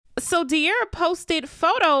So De'Ara posted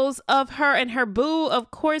photos of her and her boo. Of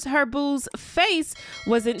course, her boo's face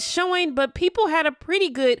wasn't showing, but people had a pretty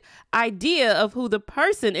good idea of who the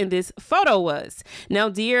person in this photo was. Now,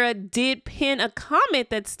 De'Ara did pin a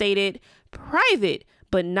comment that stated private,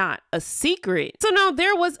 but not a secret. So now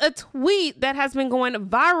there was a tweet that has been going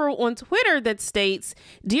viral on Twitter that states,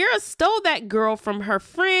 De'Ara stole that girl from her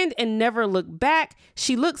friend and never looked back.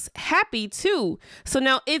 She looks happy too. So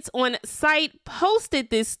now It's On Site posted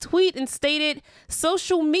this tweet and stated,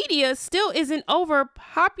 social media still isn't over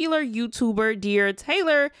popular YouTuber De'Ara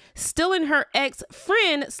Taylor stealing her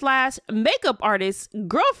ex-friend / makeup artist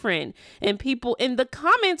girlfriend. And people in the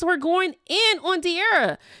comments were going in on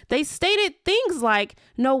De'Ara. They stated things like,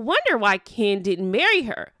 no wonder why Ken didn't marry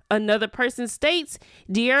her. Another person states,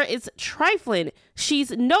 De'Ara is trifling. She's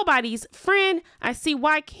nobody's friend. I see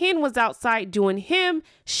why Ken was outside doing him.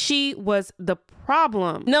 She was the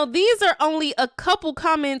problem. Now, these are only a couple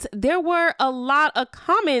comments. There were a lot of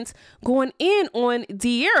comments going in on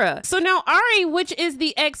De'Ara. So now Ari, which is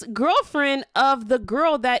the ex-girlfriend of the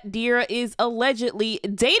girl that De'Ara is allegedly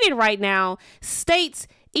dating right now, states,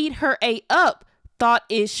 eat her A up. Thought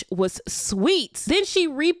Ish was sweet. Then she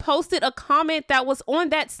reposted a comment that was on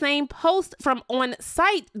that same post from On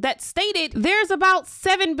Site that stated, there's about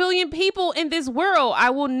 7 billion people in this world.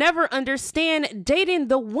 I will never understand dating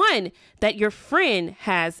the one that your friend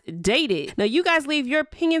has dated. Now, you guys leave your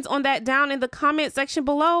opinions on that down in the comment section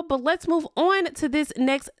below, but let's move on to this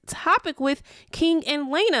next topic with King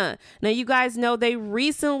and Lena. Now, you guys know they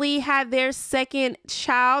recently had their second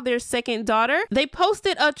child, their second daughter. They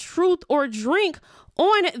posted a truth or drink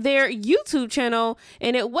on their YouTube channel,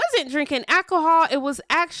 and it wasn't drinking alcohol, it was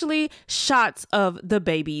actually shots of the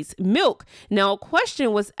baby's milk. Now, a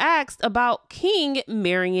question was asked about King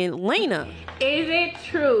marrying Lena. Is it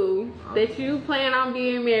true that you plan on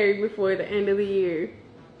being married before the end of the year?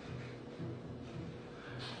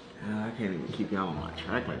 I can't even keep y'all on my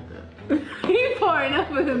track like that. He's pouring up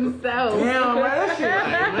for himself. Damn, man, that shit,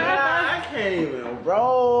 like, man, I can't even,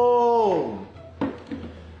 bro.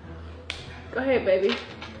 Go ahead, baby.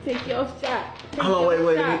 Take your shot. Hold on,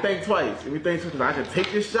 wait, let me think twice. Let me think twice, because I can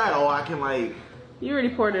take this shot, or I can, like... You already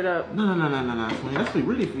poured it up. No. That's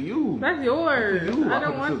really for you. That's yours. That's for you. I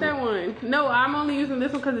don't want that one. No, I'm only using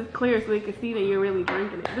this one because it's clear so they can see that you're really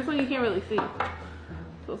drinking it. This one you can't really see.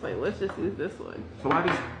 So it's like, let's just use this one. So why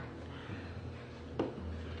this...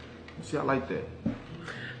 See, I like that.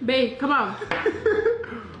 Babe, come on.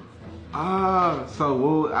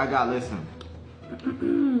 So I got, listen.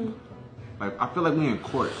 Like, I feel like we in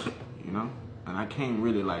court, you know? And I can't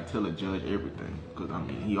really, like, tell a judge everything. Because, I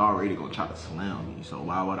mean, he already gonna try to slam me. So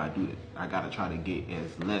why would I do that? I gotta try to get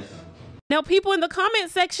as less. Now, people in the comment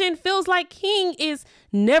section feels like King is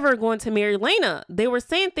never going to marry Lena. They were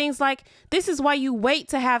saying things like, this is why you wait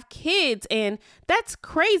to have kids, and that's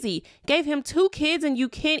crazy. Gave him 2 kids and you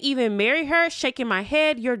can't even marry her? Shaking my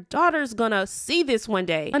head. Your daughter's gonna see this one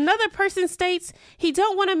day. Another person states he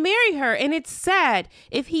don't want to marry her, and it's sad.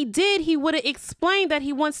 If he did, he would have explained that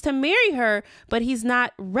he wants to marry her, but he's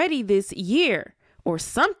not ready this year or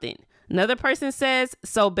something. Another person says,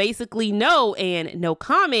 so basically no, and no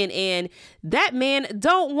comment, and that man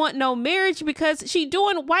don't want no marriage because she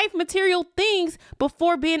doing wife material things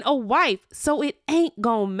before being a wife, so it ain't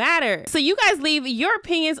gonna matter. So you guys leave your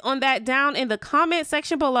opinions on that down in the comment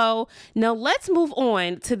section below. Now let's move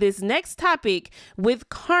on to this next topic with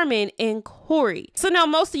Carmen and Corey. So now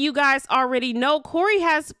most of you guys already know Corey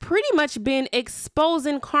has pretty much been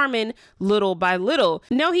exposing Carmen little by little.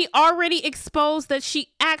 Now he already exposed that she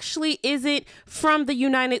actually isn't from the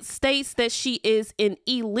United States, that she is an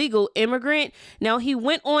illegal immigrant. Now he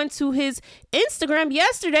went on to his Instagram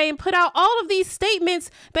yesterday and put out all of these statements,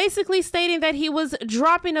 basically stating that he was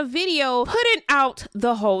dropping a video putting out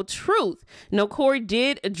the whole truth. Now Corey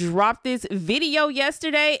did drop this video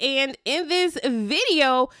yesterday, and in this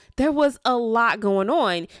video there was a lot going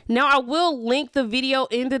on. Now I will link the video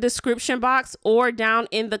in the description box or down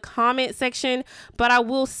in the comment section, but I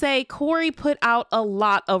will say Corey put out a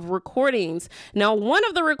lot of recordings. Now one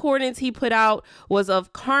of the recordings he put out was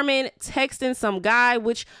of Carmen texting some guy,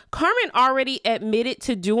 which Carmen already admitted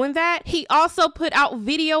to doing that. He also put out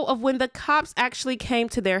video of when the cops actually came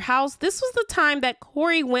to their house. This was the time that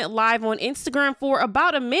Corey went live on Instagram for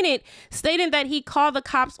about a minute, stating that he called the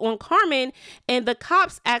cops on Carmen and the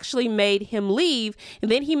cops actually made him leave.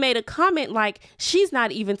 And then he made a comment like, she's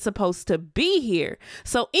not even supposed to be here.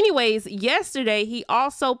 So anyways, yesterday he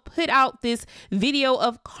also put out this video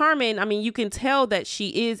of Carmen. I mean, you can tell that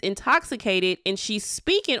she is intoxicated and she's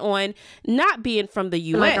speaking on not being from the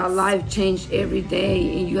US. Like our life changed every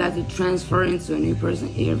day and you have to transfer into a new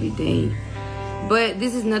person every day. But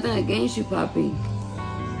this is nothing against you, Poppy.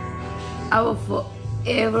 I will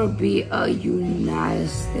forever be a United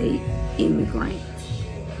States immigrant.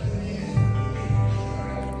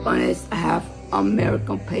 Unless I have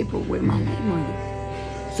American paper with my name on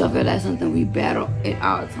it. So I feel that's something we battle at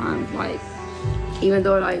all times. Like, even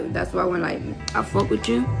though, like, that's why when, like, I fuck with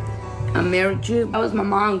you, I married you, that was my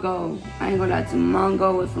mom goal. I ain't gonna lie to you. My mom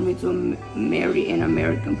goal was for me to marry an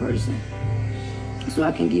American person so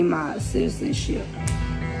I can get my citizenship.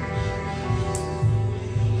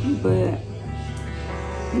 But,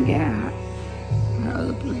 yeah, I have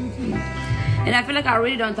other plans, you know. And I feel like I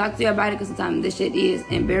really don't talk to you about it because sometimes this shit is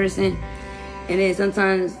embarrassing. And then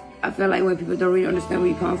sometimes I feel like when people don't really understand where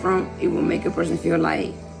you come from, it will make a person feel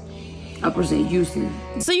like a person using.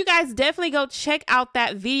 So you guys definitely go check out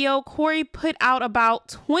that video. Corey put out about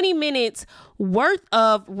 20 minutes worth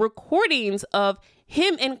of recordings of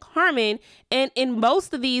him and Carmen. And in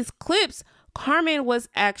most of these clips, Carmen was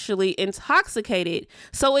actually intoxicated.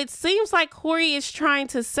 So it seems like Corey is trying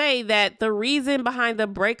to say that the reason behind the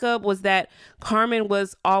breakup was that Carmen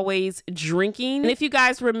was always drinking. And if you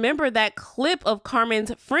guys remember that clip of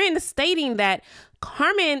Carmen's friend stating that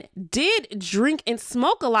Carmen did drink and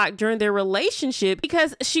smoke a lot during their relationship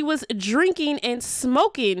because she was drinking and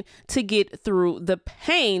smoking to get through the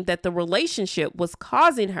pain that the relationship was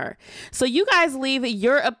causing her. So you guys leave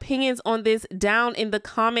your opinions on this down in the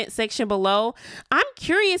comment section below. I'm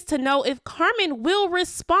curious to know if Carmen will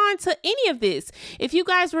respond to any of this. If you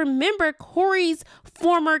guys remember, Corey's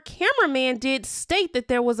former cameraman did state that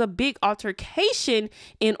there was a big altercation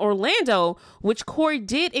in Orlando, which Corey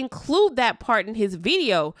did include that part in his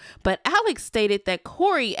video, but Alex stated that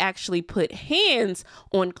Corey actually put hands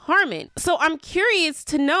on Carmen. So I'm curious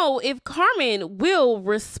to know if Carmen will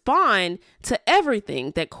respond to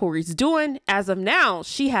everything that Corey's doing. As of now,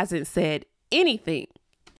 she hasn't said anything.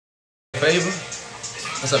 Favor.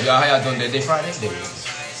 What's up, y'all? How y'all doing today? Friday? There we go.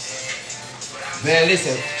 Man,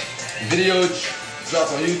 listen, video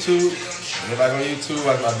drop on YouTube. Everybody on YouTube,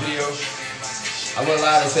 watch my video. I wouldn't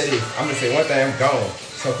lie to say this. I'm gonna say one thing, I'm gone.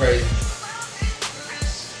 So crazy.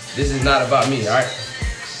 This is not about me, alright?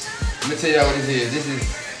 Let me tell y'all what this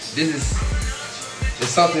is. It's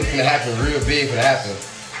something gonna happen real big gonna happen.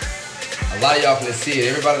 A lot of y'all gonna see it.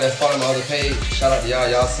 Everybody that's following my other page, shout out to y'all.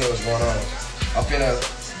 Y'all see what's going on. I'm finna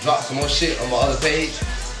drop some more shit on my other page.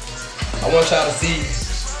 I want y'all to see.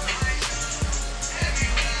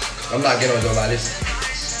 I'm not getting on your line. Listen.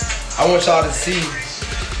 I want y'all to see.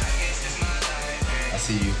 I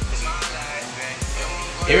see you.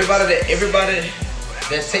 Everybody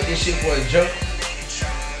that's taking this shit for a joke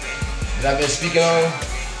that I've been speaking on,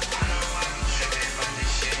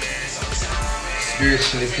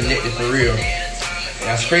 spiritually connected for real. And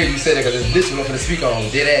that's crazy you said that because it's literally what I'm gonna speak on,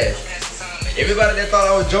 dead ass. Everybody that thought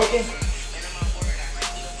I was joking,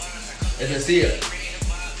 they can see it.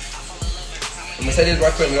 I'm gonna say this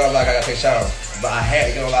right quick, I gotta take a shower. But I had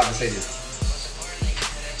to get on live to say this.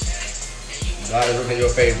 God is working in your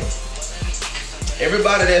favor.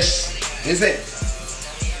 Everybody that's, listen.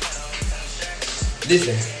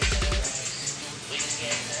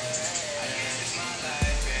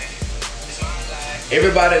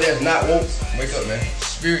 Everybody that's not woke, wake up, man.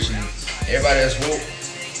 Spiritually, everybody that's woke,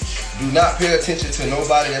 do not pay attention to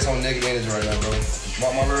nobody that's on negative energy right now, bro.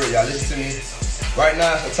 Mark my word, y'all listen to me. Right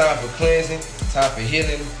now, it's a time for cleansing, time for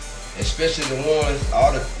healing, especially the ones,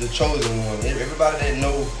 all the chosen ones. Everybody that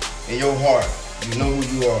know in your heart, you know who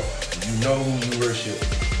you are, you know who you worship,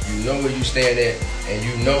 you know where you stand at, and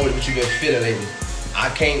you know what you've been feeling lately. I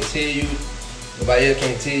can't tell you, nobody else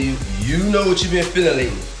can't tell you, you know what you've been feeling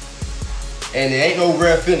lately. And it ain't no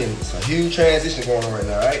rare feeling. It's a huge transition going on right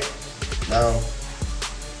now, right? Now,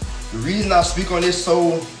 the reason I speak on this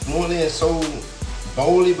so fluently and so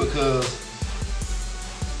boldly because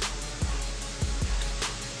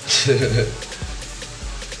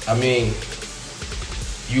I mean,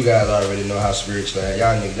 you guys already know how spiritual I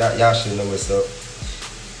am. Y'all should know what's up.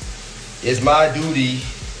 It's my duty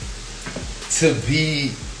to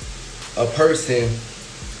be a person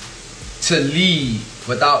to lead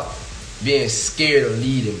without being scared of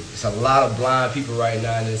leading. It's a lot of blind people right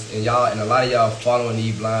now, and a lot of y'all following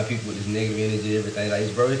these blind people with this negative energy, everything like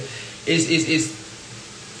this, bro.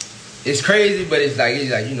 It's crazy, but it's like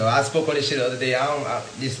you know, I spoke on this shit the other day.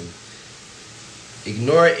 Listen.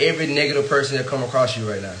 Ignore every negative person that come across you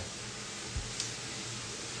right now.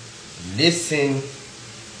 Listen.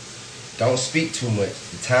 Don't speak too much.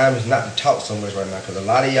 The time is not to talk so much right now, because a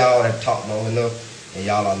lot of y'all have talked long enough and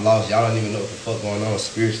y'all are lost. Y'all don't even know what the fuck going on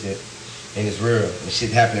spiritually, and it's real. And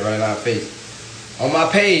shit happening right in our face. On my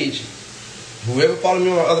page, whoever follow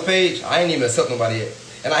me on my other page, I ain't even accept nobody yet.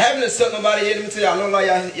 And I haven't accepted nobody yet. Let me tell y'all, I know a lot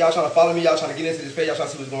of y'all trying to follow me, y'all trying to get into this page, y'all trying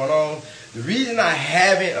to see what's going on. The reason I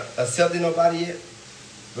haven't accepted nobody yet,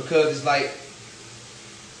 because it's like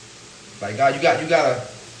God,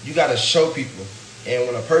 you gotta show people. And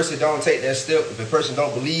when a person don't take that step, if a person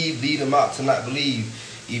don't believe, lead them out to not believe.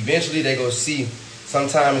 Eventually they go see.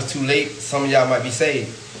 Sometimes it's too late. Some of y'all might be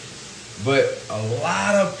saved. But a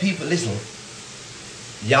lot of people, listen,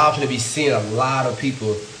 y'all gonna be seeing a lot of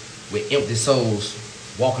people with empty souls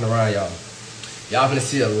walking around y'all. Y'all gonna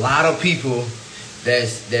see a lot of people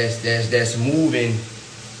that's moving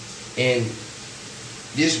in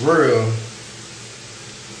this world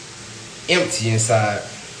empty inside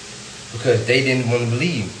because they didn't want to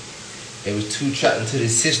believe. They was too trapped into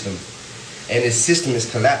this system, and this system is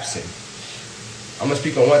collapsing. I'm gonna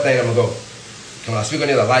speak on one thing. I'm gonna go. When I speak on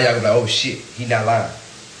the other lie, y'all gonna be like, oh shit, he not lying.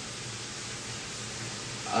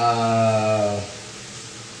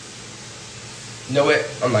 You know what?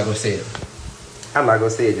 I'm not gonna say it. I'm not gonna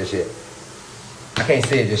say it just yet. I can't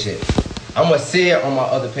say it just yet. I'm gonna say it on my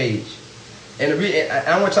other page. And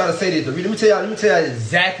I want y'all to say this. Let me tell y'all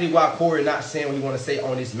exactly why Corey not saying what he want to say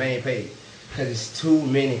on this main page. Because it's too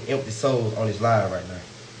many empty souls on this live right now.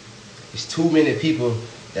 It's too many people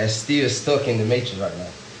that's still stuck in the matrix right now.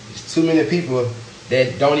 It's too many people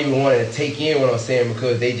that don't even want to take in what I'm saying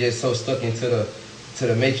because they just so stuck into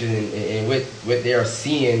the matrix and what they are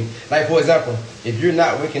seeing. Like, for example, if you're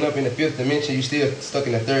not waking up in the 5th dimension, you're still stuck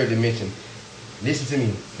in the 3rd dimension. Listen to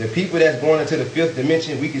me. The people that's going into the 5th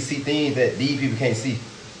dimension, we can see things that these people can't see.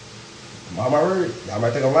 My word, y'all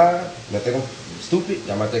might think I'm lying. You might think I'm stupid.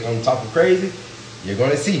 Y'all might think I'm talking crazy. You're going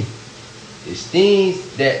to see. It's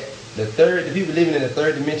things that the people living in the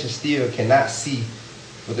 3rd dimension still cannot see.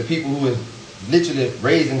 But the people who is literally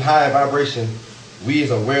raising high vibration, we is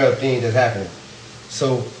aware of things that's happening.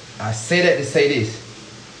 So I say that to say this.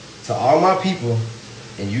 To all my people,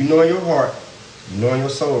 and you know in your heart, you know in your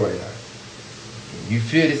soul right now, you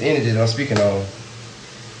feel this energy that I'm speaking on,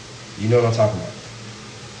 you know what I'm talking about.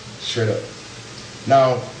 Straight up.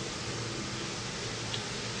 Now,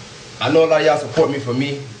 I know a lot of y'all support me for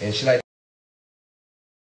me and shit like